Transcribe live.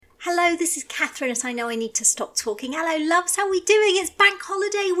Hello, this is Catherine at I Know I Need to Stop Talking. Hello, loves, how are we doing? It's bank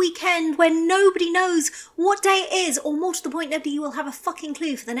holiday weekend when nobody knows what day it is, or more to the point, nobody will have a fucking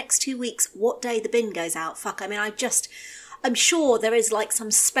clue for the next 2 weeks what day the bin goes out. Fuck, I mean, I'm sure there is like some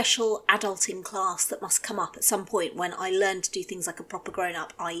special adulting class that must come up at some point when I learn to do things like a proper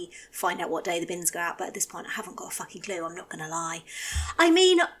grown-up, i.e. find out what day the bins go out, but at this point I haven't got a fucking clue, I'm not going to lie. I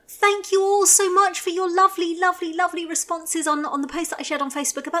mean, thank you all so much for your lovely, lovely, lovely responses on the post that I shared on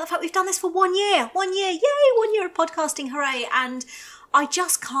Facebook about the fact we've done this for 1 year. 1 year, yay, 1 year of podcasting, hooray, and I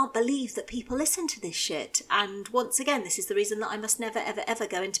just can't believe that people listen to this shit. And once again, this is the reason that I must never, ever, ever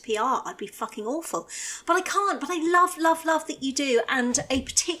go into PR. I'd be fucking awful. But I can't. But I love, love, love that you do. And a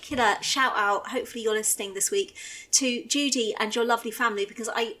particular shout out, hopefully you're listening this week, to Judy and your lovely family, because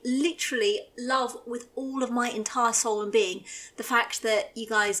I literally love with all of my entire soul and being the fact that you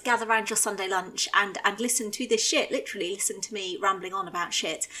guys gather around your Sunday lunch and listen to this shit. Literally listen to me rambling on about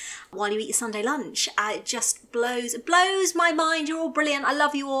shit while you eat your Sunday lunch. It just blows my mind. You're all brilliant. I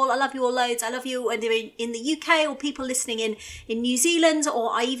love you all. I love you all loads. I love you when they're in the UK, or people listening in New Zealand,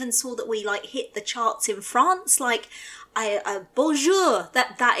 or I even saw that we like hit the charts in France. Like, bonjour.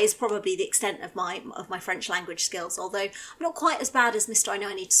 That is probably the extent of my French language skills. Although I'm not quite as bad as Mr. I Know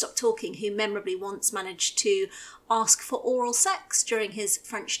I Need to Stop Talking, who memorably once managed to ask for oral sex during his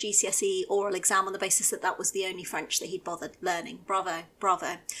French GCSE oral exam on the basis that was the only French that he'd bothered learning. Bravo,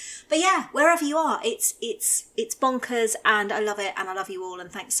 bravo. But yeah, wherever you are, it's bonkers, and I love it, and I love you all,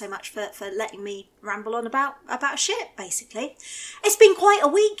 and thanks so much for letting me ramble on about shit, basically. It's been quite a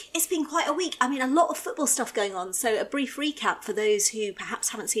week. I mean, a lot of football stuff going on, so a brief recap for those who perhaps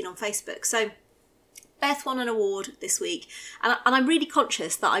haven't seen on Facebook. So Beth won an award this week, and I'm really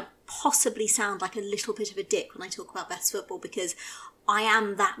conscious that I possibly sound like a little bit of a dick when I talk about Beth's football, because I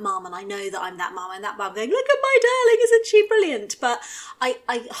am that mum, and I know that I'm that mum, and that mum going, look at my darling, isn't she brilliant? But I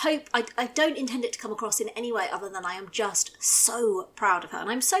hope, I don't intend it to come across in any way other than I am just so proud of her.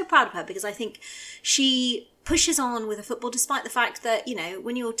 And I'm so proud of her because I think she pushes on with her football, despite the fact that, you know,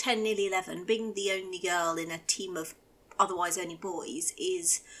 when you're 10, nearly 11, being the only girl in a team of otherwise only boys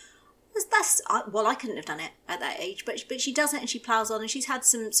I couldn't have done it at that age, but she does it, and she plows on, and she's had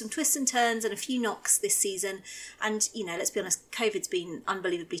some twists and turns and a few knocks this season. And, you know, let's be honest, COVID's been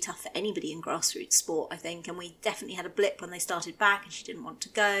unbelievably tough for anybody in grassroots sport, I think, and we definitely had a blip when they started back and she didn't want to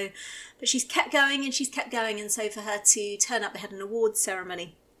go, but she's kept going, and so for her to turn up, they had an awards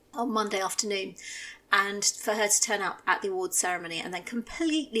ceremony on Monday afternoon, and for her to turn up at the awards ceremony and then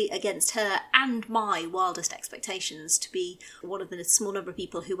completely against her and my wildest expectations to be one of the small number of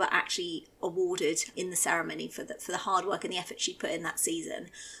people who were actually awarded in the ceremony for the hard work and the effort she put in that season.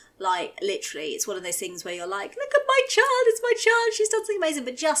 Like, literally, it's one of those things where you're like, look at my child, it's my child, she's done something amazing.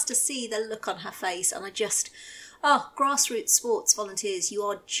 But just to see the look on her face, and grassroots sports volunteers, you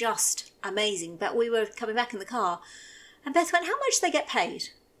are just amazing. But we were coming back in the car, and Beth went, how much do they get paid?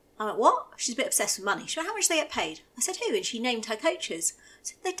 I went, what? She's a bit obsessed with money. She went, how much do they get paid? I said, who? And she named her coaches. I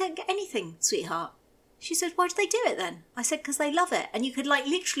said, they don't get anything, sweetheart. She said, why do they do it then? I said, because they love it. And you could like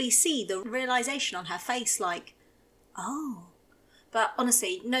literally see the realisation on her face, like, oh. But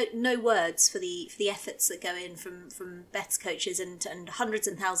honestly, no words for the efforts that go in from Beth's coaches and hundreds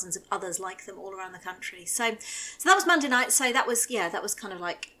and thousands of others like them all around the country. So that was Monday night. So that was kind of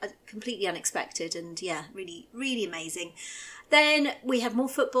like completely unexpected, and yeah, really, really amazing. Then we had more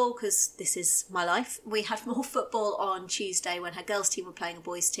football, because this is my life. We had more football on Tuesday when her girls' team were playing a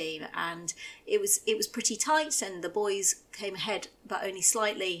boys' team, and it was pretty tight, and the boys came ahead, but only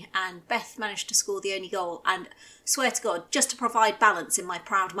slightly, and Beth managed to score the only goal, and swear to God, just to provide balance in my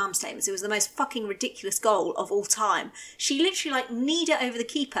proud mum statements, it was the most fucking ridiculous goal of all time. She literally like kneed it over the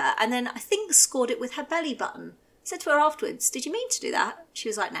keeper, and then I think scored it with her belly button. I said to her afterwards, did you mean to do that? She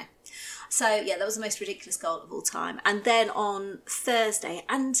was like, no. So yeah, that was the most ridiculous goal of all time. And then on Thursday,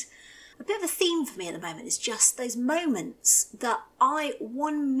 and a bit of a theme for me at the moment is just those moments that I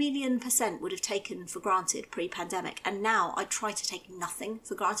 1,000,000% would have taken for granted pre-pandemic, and now I try to take nothing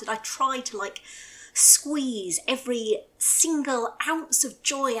for granted. I try to like squeeze every single ounce of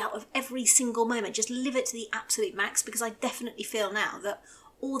joy out of every single moment, just live it to the absolute max, because I definitely feel now that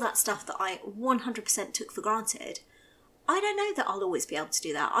all that stuff that I 100% took for granted, I don't know that I'll always be able to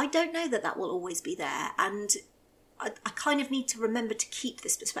do that. I don't know that will always be there. And I kind of need to remember to keep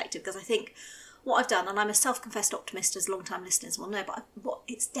this perspective, because I think what I've done, and I'm a self-confessed optimist, as long-time listeners will know, but what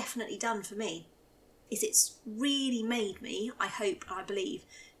it's definitely done for me is it's really made me, I hope, I believe,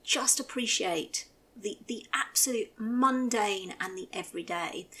 just appreciate the absolute mundane and the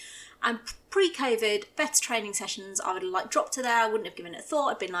everyday. And pre-COVID, Beth's training sessions, I would have like dropped her there. I wouldn't have given it a thought.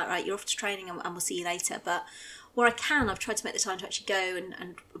 I'd been like, right, you're off to training and we'll see you later. But where I can, I've tried to make the time to actually go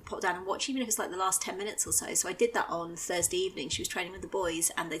and pop down and watch, even if it's like the last 10 minutes or so. So I did that on Thursday evening. She was training with the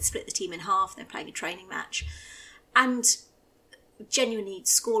boys and they'd split the team in half. They're playing a training match. And genuinely,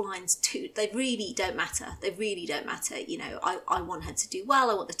 scorelines too, they really don't matter. They really don't matter. You know, I want her to do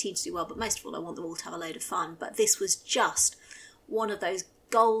well. I want the team to do well. But most of all, I want them all to have a load of fun. But this was just one of those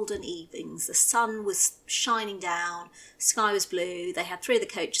golden evenings. The sun was shining down, sky was blue. They had 3 of the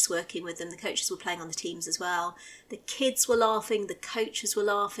coaches working with them. The coaches were playing on the teams as well. The kids were laughing, the coaches were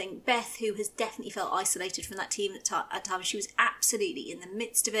laughing. Beth, who has definitely felt isolated from that team at times, she was absolutely in the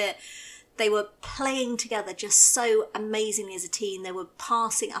midst of it. They were playing together just so amazingly as a team. They were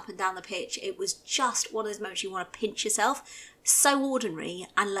passing up and down the pitch. It was just one of those moments you want to pinch yourself. So ordinary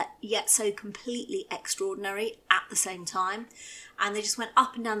and yet so completely extraordinary at the same time. And they just went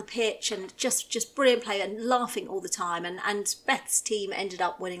up and down the pitch and just brilliant play and laughing all the time. And Beth's team ended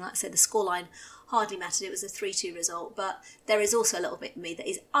up winning. Like I said, the scoreline hardly mattered. It was a 3-2 result. But there is also a little bit of me that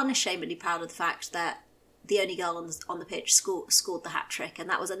is unashamedly proud of the fact that the only girl on the pitch scored the hat-trick. And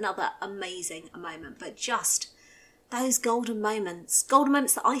that was another amazing moment. But just those golden moments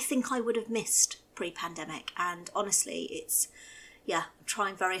that I think I would have missed pre-pandemic. And honestly, I'm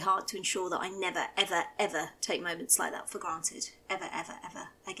trying very hard to ensure that I never, ever, ever take moments like that for granted. Ever, ever, ever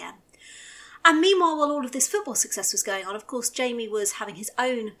again. And meanwhile, while all of this football success was going on, of course, Jamie was having his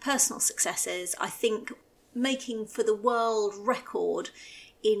own personal successes. I think making for the world record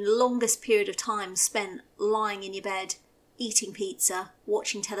in longest period of time spent lying in your bed, eating pizza,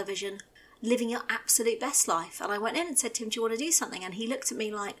 watching television, living your absolute best life. And I went in and said to him, do you want to do something? And he looked at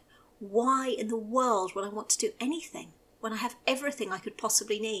me like, why in the world would I want to do anything when I have everything I could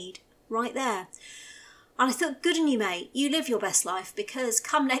possibly need right there? And I thought, good on you, mate. You live your best life, because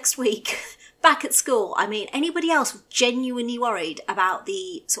come next week, back at school, I mean, anybody else genuinely worried about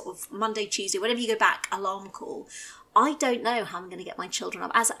the sort of Monday, Tuesday, whenever you go back, alarm call? I don't know how I'm going to get my children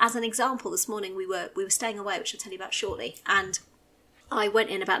up. As an example, this morning we were staying away, which I'll tell you about shortly, and I went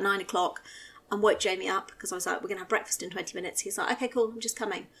in about 9 o'clock and woke Jamie up because I was like, we're going to have breakfast in 20 minutes. He's like, okay, cool, I'm just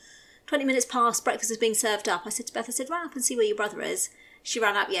coming. 20 minutes passed, breakfast is being served up. I said to Beth, run up and see where your brother is. She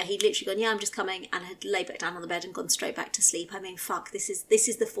ran up, he'd literally gone, I'm just coming, and had laid back down on the bed and gone straight back to sleep. I mean, fuck, this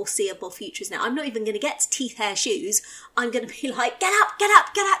is the foreseeable future now. I'm not even going to get to teeth, hair, shoes. I'm going to be like, get up, get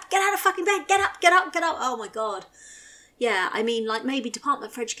out of fucking bed, get up. Oh my God. Yeah, I mean, like maybe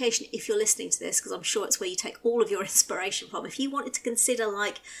Department for Education, if you're listening to this, because I'm sure it's where you take all of your inspiration from. If you wanted to consider,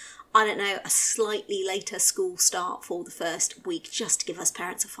 like, I don't know, a slightly later school start for the first week, just to give us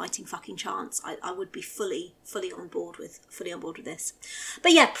parents a fighting fucking chance, I would be fully on board with this.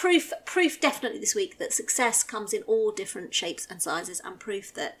 But yeah, proof definitely this week that success comes in all different shapes and sizes, and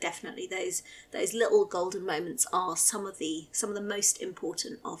proof that definitely those little golden moments are some of the most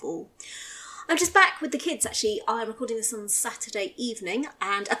important of all. I'm just back with the kids, actually. I'm recording this on Saturday evening,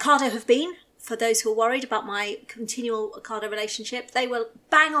 and Ocado have been, for those who are worried about my continual Ocado relationship, they were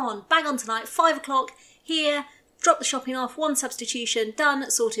bang on tonight, 5 o'clock, here, dropped the shopping off, 1 substitution, done,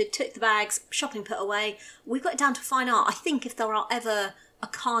 sorted, took the bags, shopping put away. We've got it down to fine art. I think if there are ever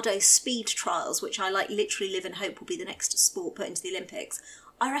Ocado speed trials, which I literally live and hope will be the next sport put into the Olympics,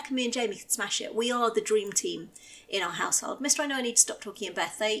 I reckon me and Jamie can smash it. We are the dream team in our household. Mr. I know I need to stop talking, and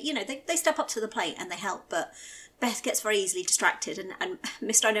Beth, they step up to the plate and they help, but Beth gets very easily distracted, and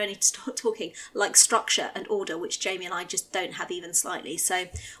Mr. I know I need to start talking like structure and order, which Jamie and I just don't have even slightly. So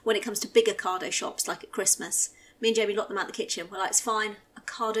when it comes to big Ocado shops, like at Christmas, me and Jamie lock them out the kitchen. We're like, it's fine,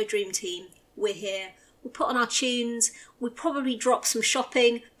 Ocado dream team, we're here. We'll put on our tunes, we'll probably drop some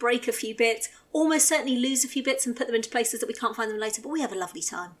shopping, break a few bits, almost certainly lose a few bits and put them into places that we can't find them later, but we have a lovely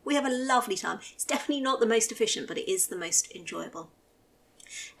time. It's definitely not the most efficient, but it is the most enjoyable.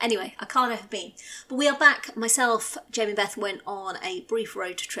 Anyway, Ocado have been. But we are back. Myself, Jamie and Beth went on a brief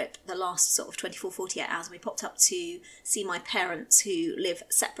road trip the last sort of 24, 48 hours, and we popped up to see my parents who live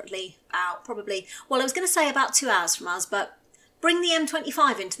separately out probably, well, I was going to say about 2 hours from us, but bring the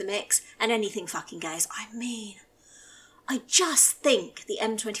M25 into the mix and anything fucking goes. I mean, I just think the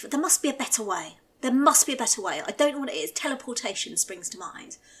M25, there must be a better way. I don't know what it is. Teleportation springs to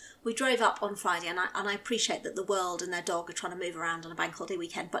mind. We drove up on Friday, and I appreciate that the world and their dog are trying to move around on a bank holiday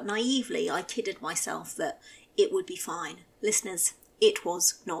weekend, but naively I kidded myself that it would be fine. Listeners, it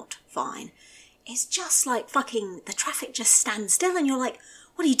was not fine. It's just like fucking, the traffic just stands still and you're like,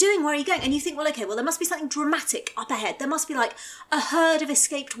 what are you doing? Where are you going? And you think, well, okay, well, there must be something dramatic up ahead. There must be like a herd of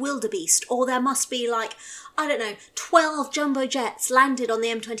escaped wildebeest, or there must be like, I don't know, 12 jumbo jets landed on the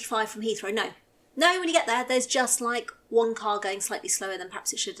M25 from Heathrow. No, No, when you get there, there's just like one car going slightly slower than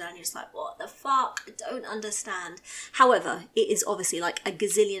perhaps it should have done. You're just like, what the fuck? I don't understand. However, it is obviously like a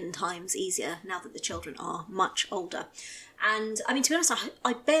gazillion times easier now that the children are much older. And I mean, to be honest,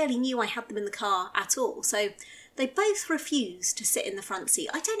 I barely knew I had them in the car at all. So they both refused to sit in the front seat.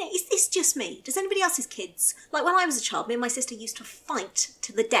 I don't know, is this just me? Does anybody else's kids? Like when I was a child, me and my sister used to fight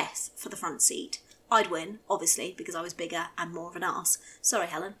to the death for the front seat. I'd win, obviously, because I was bigger and more of an arse. Sorry,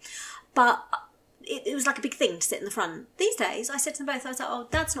 Helen. But it was like a big thing to sit in the front. These days, I said to them both, I was like, oh,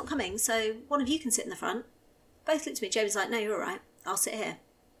 Dad's not coming, so one of you can sit in the front. Both looked at me. Jamie's like, no, you're all right. I'll sit here.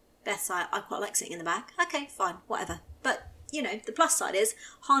 Beth's like, I quite like sitting in the back. Okay, fine, whatever. But, you know, the plus side is,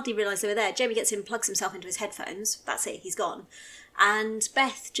 hardly realised they were there. Jamie gets in, plugs himself into his headphones. That's it, he's gone. And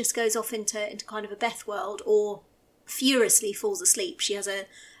Beth just goes off into kind of a Beth world, or furiously falls asleep. She has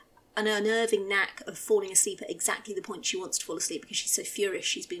an unnerving knack of falling asleep at exactly the point she wants to fall asleep because she's so furious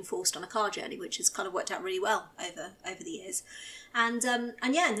she's been forced on a car journey, which has kind of worked out really well over the years. And then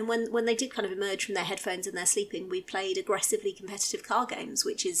when they did kind of emerge from their headphones and their sleeping, we played aggressively competitive car games,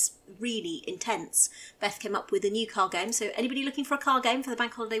 which is really intense. Beth came up with a new car game, so anybody looking for a car game for the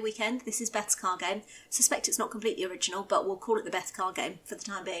bank holiday weekend, this is Beth's car game. Suspect it's not completely original, but we'll call it the Beth car game for the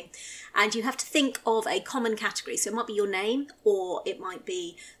time being. And you have to think of a common category, so it might be your name, or it might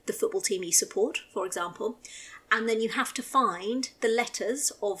be the football team you support, for example. And then you have to find the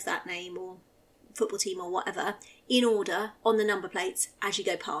letters of that name or football team or whatever in order on the number plates as you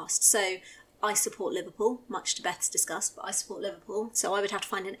go past. So I support Liverpool, much to Beth's disgust, but I support Liverpool, so I would have to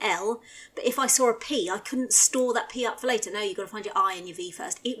find an L. But if I saw a P, I couldn't store that P up for later. No, you've got to find your I and your V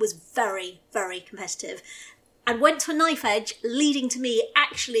first. It was very, very competitive. And went to a knife edge, leading to me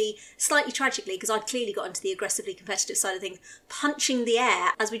actually, slightly tragically, because I'd clearly got into the aggressively competitive side of things, punching the air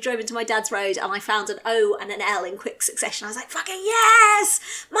as we drove into my dad's road, and I found an O and an L in quick succession. I was like, fucking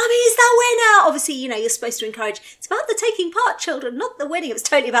yes! Mummy's the winner! Obviously, you know, you're supposed to encourage, it's about the taking part, children, not the winning. It was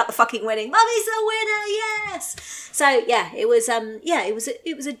totally about the fucking winning. Mummy's the winner, yes! So, yeah, it was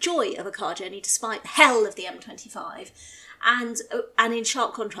a joy of a car journey, despite the hell of the M25. And in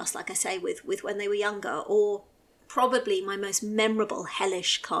sharp contrast, like I say, with when they were younger, or probably my most memorable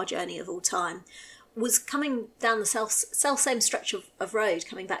hellish car journey of all time was coming down the self-same stretch of road,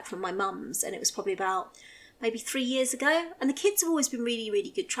 coming back from my mum's, and it was probably about maybe 3 years ago. And the kids have always been really, really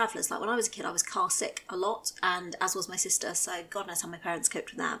good travellers. Like when I was a kid, I was car sick a lot, and as was my sister, so God knows how my parents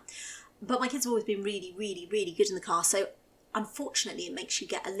coped with that. But my kids have always been really, really, really good in the car, so unfortunately it makes you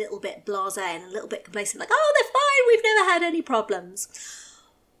get a little bit blasé and a little bit complacent, like, oh, they're fine, we've never had any problems.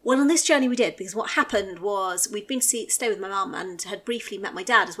 Well, on this journey we did, because what happened was we'd been to stay with my mum and had briefly met my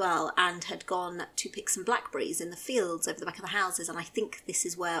dad as well, and had gone to pick some blackberries in the fields over the back of the houses, and I think this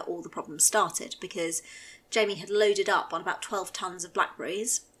is where all the problems started, because Jamie had loaded up on about 12 tonnes of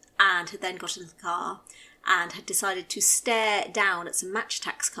blackberries and had then got into the car and had decided to stare down at some match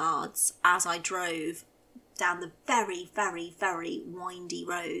tax cards as I drove down the very, very, very windy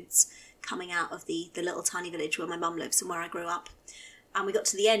roads coming out of the little tiny village where my mum lives and where I grew up. And we got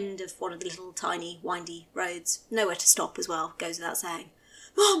to the end of one of the little tiny windy roads. Nowhere to stop as well, goes without saying.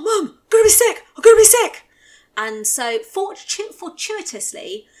 Mum, I'm going to be sick! I'm going to be sick! And so,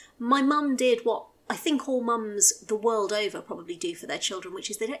 fortuitously, my mum did what I think all mums the world over probably do for their children, which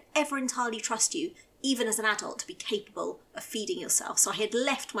is they don't ever entirely trust you, even as an adult, to be capable of feeding yourself. So I had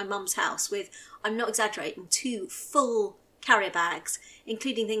left my mum's house with, I'm not exaggerating, 2 full carrier bags,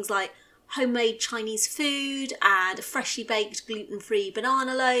 including things like homemade Chinese food and a freshly baked gluten-free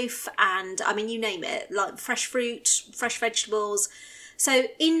banana loaf, and I mean, you name it, like fresh fruit, fresh vegetables. So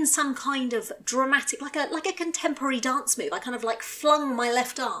in some kind of dramatic, like a contemporary dance move, I kind of like flung my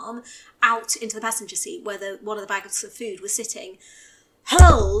left arm out into the passenger seat where one of the bags of food was sitting,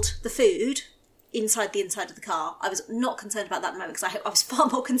 hurled the food inside of the car. I was not concerned about that at the moment, because I was far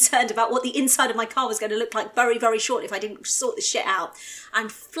more concerned about what the inside of my car was going to look like very, very shortly if I didn't sort this shit out,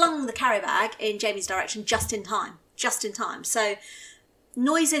 and flung the carry bag in Jamie's direction just in time. So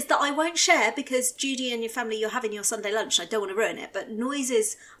noises that I won't share, because Judy and your family, you're having your Sunday lunch, I don't want to ruin it, but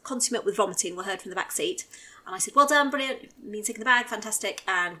noises consummate with vomiting were heard from the back seat. And I said, well done, brilliant, been sick in the bag, fantastic,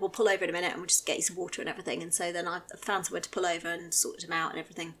 and we'll pull over in a minute and we'll just get you some water and everything. And so then I found somewhere to pull over and sorted him out and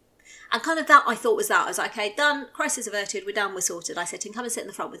everything. And kind of that, I thought was that. I was like, okay, done, crisis averted, we're done, we're sorted. I said to him, come and sit in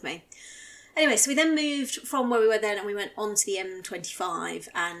the front with me. Anyway, so we then moved from where we were then and we went on to the M25,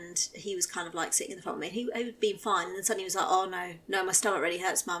 and he was kind of like sitting in the front with me. He had been fine, and then suddenly he was like, oh no, my stomach really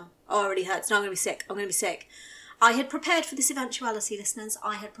hurts, Mum. Oh, it really hurts. No, I'm going to be sick. I had prepared for this eventuality, listeners.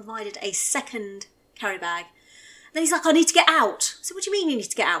 I had provided a second carry bag. Then he's like, I need to get out. I said, what do you mean you need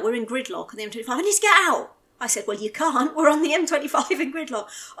to get out? We're in gridlock on the M25. I need to get out. I said, well, you can't. We're on the M25 in gridlock.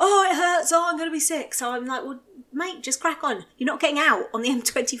 Oh, it hurts. Oh, I'm going to be sick. So I'm like, well, mate, just crack on. You're not getting out on the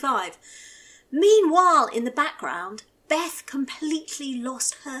M25. Meanwhile, in the background, Beth completely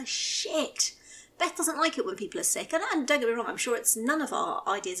lost her shit. Beth doesn't like it when people are sick. And don't get me wrong, I'm sure it's none of our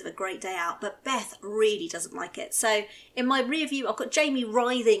ideas of a great day out, but Beth really doesn't like it. So in my rear view, I've got Jamie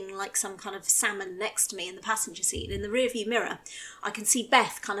writhing like some kind of salmon next to me in the passenger seat. And in the rear view mirror, I can see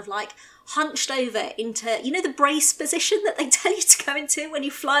Beth kind of like hunched over into, you know, the brace position that they tell you to go into when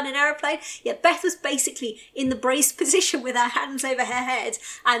you fly in an aeroplane? Yeah, Beth was basically in the brace position with her hands over her head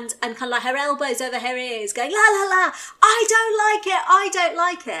and kind of like her elbows over her ears going, la la la, I don't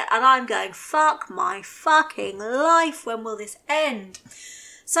like it. And I'm going, fuck my fucking life, when will this end?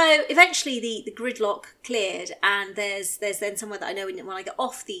 So eventually the gridlock cleared, and there's then somewhere that I know when I get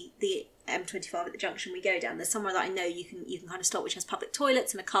off the M25 at the junction we go down, there's somewhere that I know you can kind of stop, which has public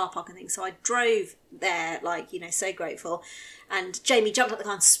toilets and a car park and things. So I drove there, like, you know, so grateful. And Jamie jumped out the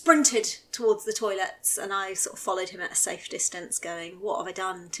car and sprinted towards the toilets, and I sort of followed him at a safe distance going, what have I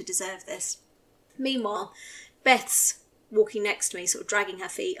done to deserve this? Meanwhile, Beth's walking next to me, sort of dragging her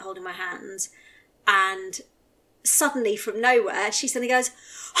feet, holding my hands, and suddenly from nowhere she suddenly goes,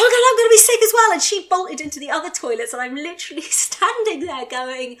 oh my god, I'm going to be sick as well, and she bolted into the other toilets, and I'm literally standing there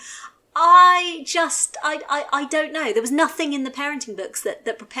going, I don't know. There was nothing in the parenting books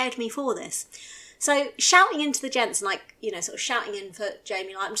that prepared me for this. So shouting into the gents and like, you know, sort of shouting in for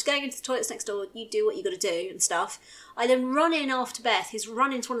Jamie, like, I'm just going into the toilets next door, you do what you got to do and stuff. I then run in after Beth, who's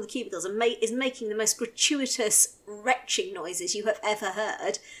run into one of the cubicles and is making the most gratuitous retching noises you have ever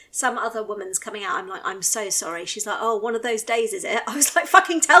heard. Some other woman's coming out. I'm like, I'm so sorry. She's like, oh, one of those days, is it? I was like,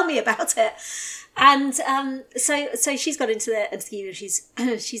 fucking tell me about it. And so she's got into the cube,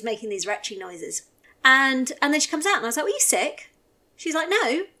 she's making these retching noises. And then she comes out and I was like, were you sick? She's like,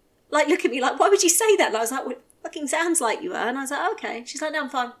 no. Like, look at me, like, why would you say that? And I was like, well, it fucking sounds like you were. And I was like, oh, okay. She's like, no, I'm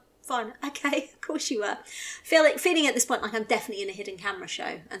fine. Okay, of course you were. Feeling at this point like I'm definitely in a hidden camera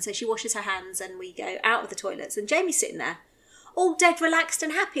show. And so she washes her hands and we go out of the toilets. And Jamie's sitting there, all dead relaxed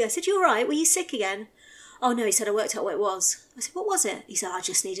and happy. I said, you all right? Were you sick again? Oh, no, he said, I worked out what it was. I said, what was it? He said, I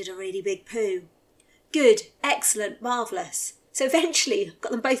just needed a really big poo. Good, excellent, marvellous. So eventually,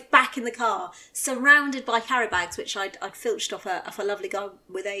 got them both back in the car, surrounded by carry bags, which I'd filched off a lovely guy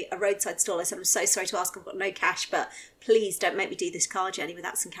with a roadside stall. I said, I'm so sorry to ask, I've got no cash, but please don't make me do this car journey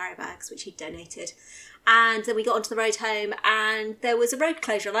without some carry bags, which he'd donated. And then we got onto the road home, and there was a road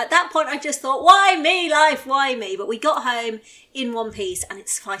closure. And at that point, I just thought, why me, life, why me? But we got home in one piece, and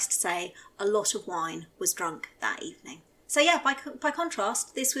it's suffice to say, a lot of wine was drunk that evening. So yeah, by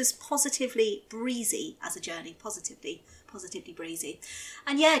contrast, this was positively breezy as a journey, positively breezy.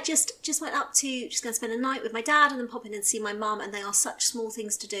 And yeah, just went up to, just going to spend a night with my dad and then pop in and see my mum, and they are such small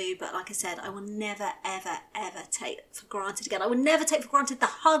things to do, but like I said, I will never, ever, ever take for granted again. I will never take for granted the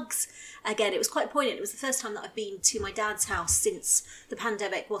hugs again. It was quite poignant. It was the first time that I've been to my dad's house since the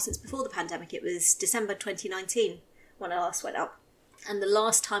pandemic, well, since before the pandemic. It was December 2019 when I last went up. And the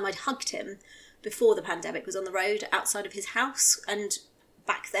last time I'd hugged him before the pandemic was on the road outside of his house, and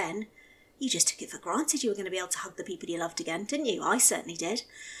back then, you just took it for granted you were going to be able to hug the people you loved again, didn't you? I certainly did.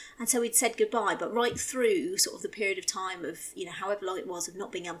 And so we'd said goodbye, but right through sort of the period of time of, you know, however long it was of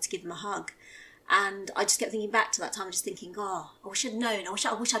not being able to give them a hug. And I just kept thinking back to that time, just thinking, oh, I wish I'd known. I wish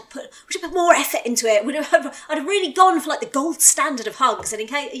I'd put more effort into it. I'd have really gone for like the gold standard of hugs. And in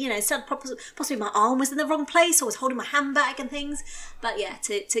case, you know, instead possibly my arm was in the wrong place or was holding my handbag and things. But yeah,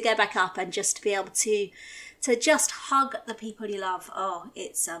 to get back up and just to be able to just hug the people you love. Oh,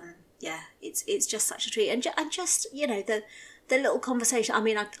 it's it's just such a treat. And just, you know, the little conversation. I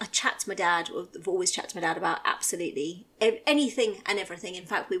mean, I chat to my dad, or I've always chat to my dad about absolutely anything and everything. In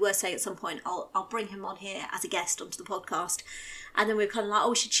fact, we were saying at some point, I'll bring him on here as a guest onto the podcast. And then we were kind of like,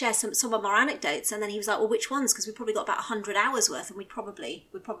 we should share some of our anecdotes. And then he was like, well, which ones? Because we probably got about 100 hours worth, and we probably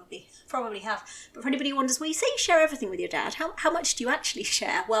have. But for anybody who wonders, well, you say you share everything with your dad. How much do you actually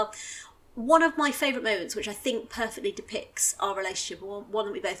share? Well, one of my favourite moments, which I think perfectly depicts our relationship, one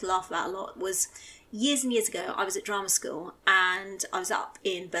that we both laugh about a lot, was years and years ago. I was at drama school and I was up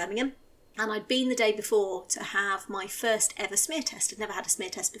in Birmingham, and I'd been the day before to have my first ever smear test. I'd never had a smear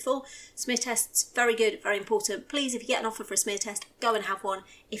test before. Smear tests, very good, very important. Please, if you get an offer for a smear test, go and have one.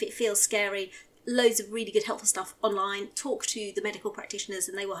 If it feels scary, loads of really good helpful stuff online. Talk to the medical practitioners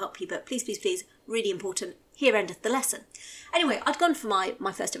and they will help you. But please, really important. Here endeth the lesson. Anyway, I'd gone for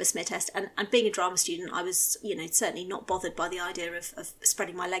my first ever smear test, and being a drama student, I was, you know, certainly not bothered by the idea of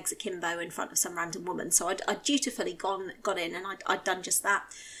spreading my legs akimbo in front of some random woman. So I'd dutifully gone in, and I'd done just that.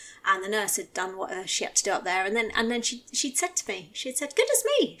 and the nurse had done what she had to do up there, and then she'd said to me, she'd said, "Goodness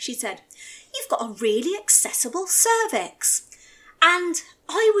me," she said, "you've got a really accessible cervix." And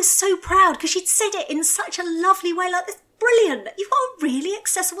I was so proud because she'd said it in such a lovely way, like this. Brilliant. You've got a really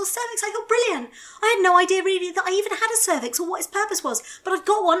accessible cervix. I thought, brilliant. I had no idea really that I even had a cervix or what its purpose was, but I've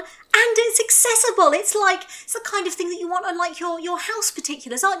got one and it's accessible. It's the kind of thing that you want on like your house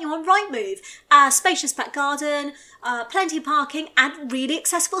particulars, aren't you, on Rightmove? Spacious back garden, plenty of parking and really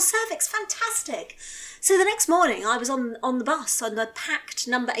accessible cervix. Fantastic. So the next morning I was on the bus, on the packed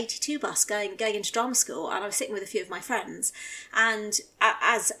number 82 bus going into drama school, and I was sitting with a few of my friends, and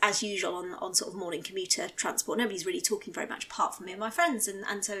as usual on sort of morning commuter transport, nobody's really talking very much apart from me and my friends,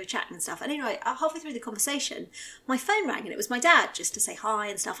 and so we're chatting and stuff. And anyway, halfway through the conversation, my phone rang and it was my dad just to say hi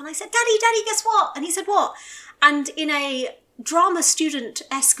and stuff, and I said, Daddy, guess what? And he said, what? And in a drama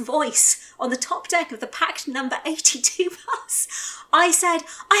student-esque voice on the top deck of the packed number 82 bus, I said,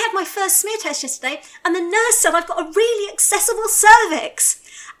 I had my first smear test yesterday and the nurse said I've got a really accessible cervix.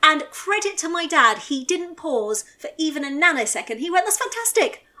 And credit to my dad, he didn't pause for even a nanosecond. He went, that's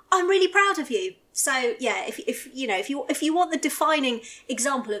fantastic. I'm really proud of you. So yeah, if you want the defining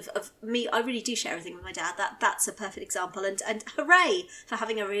example of me, I really do share everything with my dad. That's a perfect example, and hooray for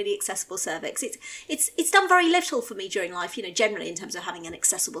having a really accessible cervix. It's done very little for me during life, generally in terms of having an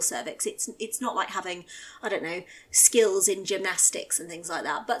accessible cervix. It's not like having, I don't know, skills in gymnastics and things like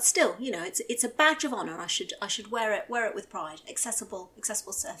that. But still, it's a badge of honour. I should wear it with pride. Accessible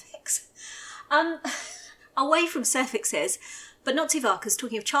cervix. Away from cervixes. But not too far, because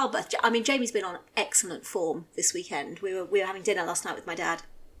talking of childbirth, I mean, Jamie's been on excellent form this weekend. We were having dinner last night with my dad.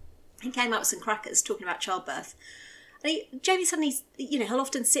 He came out with some crackers talking about childbirth. And Jamie suddenly, he'll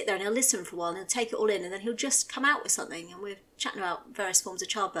often sit there and he'll listen for a while and he'll take it all in, and then he'll just come out with something, and we're chatting about various forms of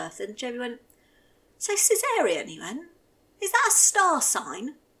childbirth. And Jamie went, so caesarean, he went, is that a star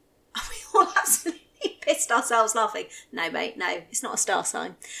sign? And we all absolutely pissed ourselves laughing. No, mate, no, it's not a star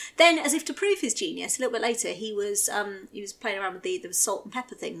sign. Then, as if to prove his genius, a little bit later, he was playing around with the salt and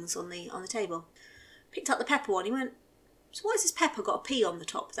pepper things on the table. Picked up the pepper one. He went, so why has this pepper got a P on the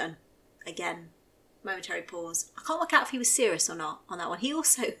top then? Again, momentary pause. I can't work out if he was serious or not on that one. He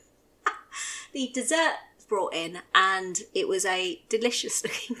also the dessert brought in, and it was a delicious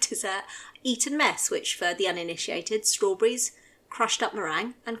looking dessert, Eton mess, which for the uninitiated, strawberries, crushed up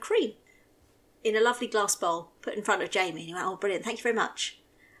meringue, and cream in a lovely glass bowl put in front of Jamie. And he went, oh, brilliant, thank you very much.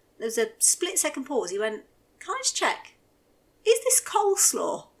 There was a split second pause. He went, can I just check? Is this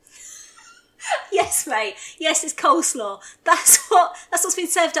coleslaw? Yes, mate. Yes, it's coleslaw. That's what's been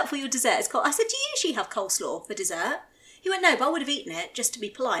served up for your dessert. I said, do you usually have coleslaw for dessert? He went, no, but I would have eaten it just to be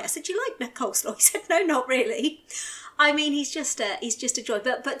polite. I said, do you like coleslaw? He said, no, not really. I mean, he's just a joy.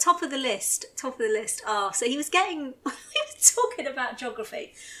 But top of the list. Oh, so he was talking about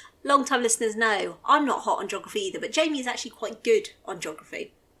geography. Long-time listeners know I'm not hot on geography either, but Jamie is actually quite good on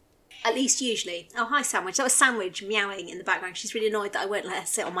geography. At least usually. Oh, hi, Sandwich. That was Sandwich meowing in the background. She's really annoyed that I won't let her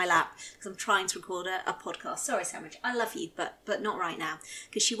sit on my lap because I'm trying to record a podcast. Sorry, Sandwich. I love you, but not right now,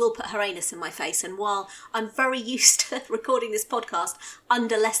 because she will put her anus in my face. And while I'm very used to recording this podcast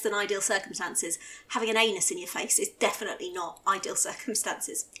under less than ideal circumstances, having an anus in your face is definitely not ideal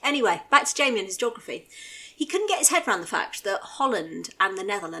circumstances. Anyway, back to Jamie and his geography. He couldn't get his head around the fact that Holland and the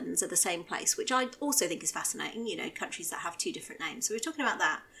Netherlands are the same place, which I also think is fascinating, countries that have two different names. So we're talking about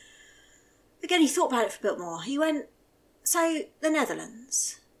that. Again, he thought about it for a bit more. He went, so the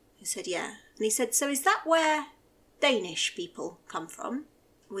Netherlands? He said, yeah. And he said, so is that where Danish people come from?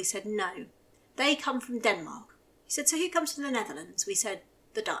 We said, no. They come from Denmark. He said, so who comes from the Netherlands? We said,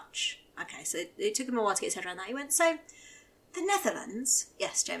 the Dutch. Okay, so it took him a while to get his head around that. He went, so the Netherlands?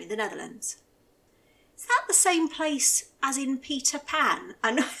 Yes, Jamie, the Netherlands. Is that the same place as in Peter Pan?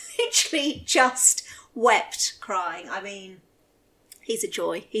 And I literally just wept crying. I mean, he's a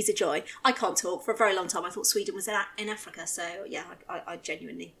joy. I can't talk. For a very long time I thought Sweden was in Africa, so yeah, I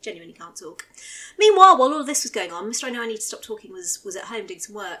genuinely can't talk. Meanwhile, while all of this was going on, Mr. I Know I Need to Stop Talking was at home doing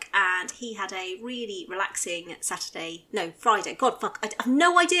some work, and he had a really relaxing Friday. God, fuck, I have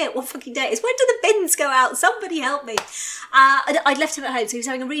no idea what fucking day it is. When do the bins go out? Somebody help me. I'd left him at home, so he was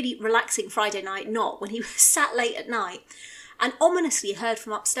having a really relaxing Friday night, not when he was sat late at night, and ominously heard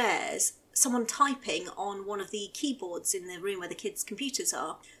from upstairs someone typing on one of the keyboards in the room where the kids' computers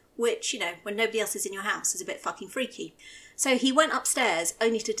are, which, when nobody else is in your house is a bit fucking freaky. So he went upstairs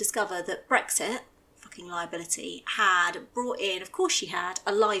only to discover that Brexit, fucking liability, had brought in, of course she had,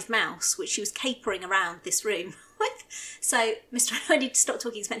 a live mouse, which she was capering around this room with. So Mr. I Need to Stop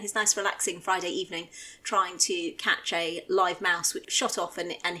Talking spent his nice relaxing Friday evening trying to catch a live mouse which shot off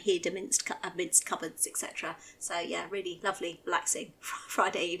and hid amidst cupboards, etc. So yeah, really lovely, relaxing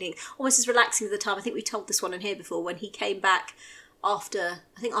Friday evening. Almost as relaxing as the time, I think we told this one in here before, when he came back after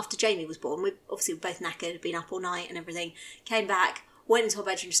Jamie was born. We obviously were both knackered, been up all night and everything. Came back, went into our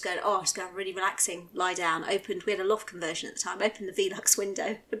bedroom just going, just going to have a really relaxing lie down. We had a loft conversion at the time, opened the Velux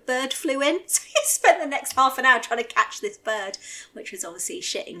window. A bird flew in, so he spent the next half an hour trying to catch this bird, which was obviously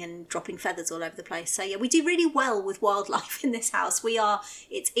shitting and dropping feathers all over the place. So yeah, we do really well with wildlife in this house.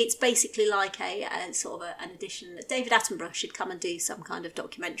 It's basically like a sort of an addition. David Attenborough should come and do some kind of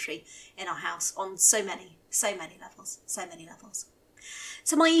documentary in our house on so many levels.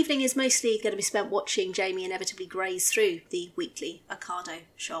 So my evening is mostly going to be spent watching Jamie inevitably graze through the weekly Ocado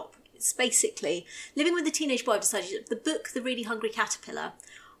shop. It's basically living with a teenage boy. I've decided the book, The Really Hungry Caterpillar,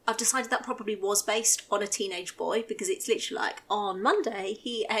 I've decided that probably was based on a teenage boy, because it's literally like, on Monday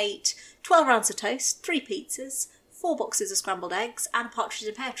he ate 12 rounds of toast, 3 pizzas, 4 boxes of scrambled eggs, and a partridge in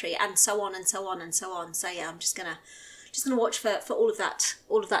a pear tree, and so on and so on and so on. So yeah, I'm just gonna watch for all of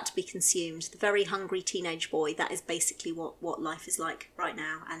that to be consumed. The very hungry teenage boy. That is basically what life is like right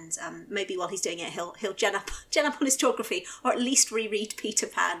now. And maybe while he's doing it, he'll gen up on his geography, or at least reread Peter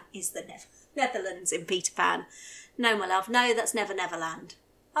Pan. Is the Netherlands in Peter Pan? No, my love. No, that's Never Neverland.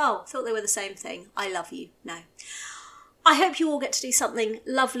 Oh, thought they were the same thing. I love you. No. I hope you all get to do something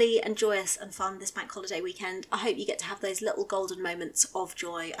lovely and joyous and fun this bank holiday weekend. I hope you get to have those little golden moments of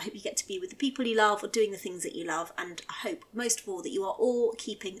joy. I hope you get to be with the people you love or doing the things that you love. And I hope, most of all, that you are all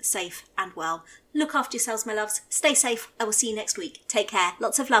keeping safe and well. Look after yourselves, my loves. Stay safe. I will see you next week. Take care.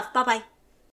 Lots of love. Bye-bye.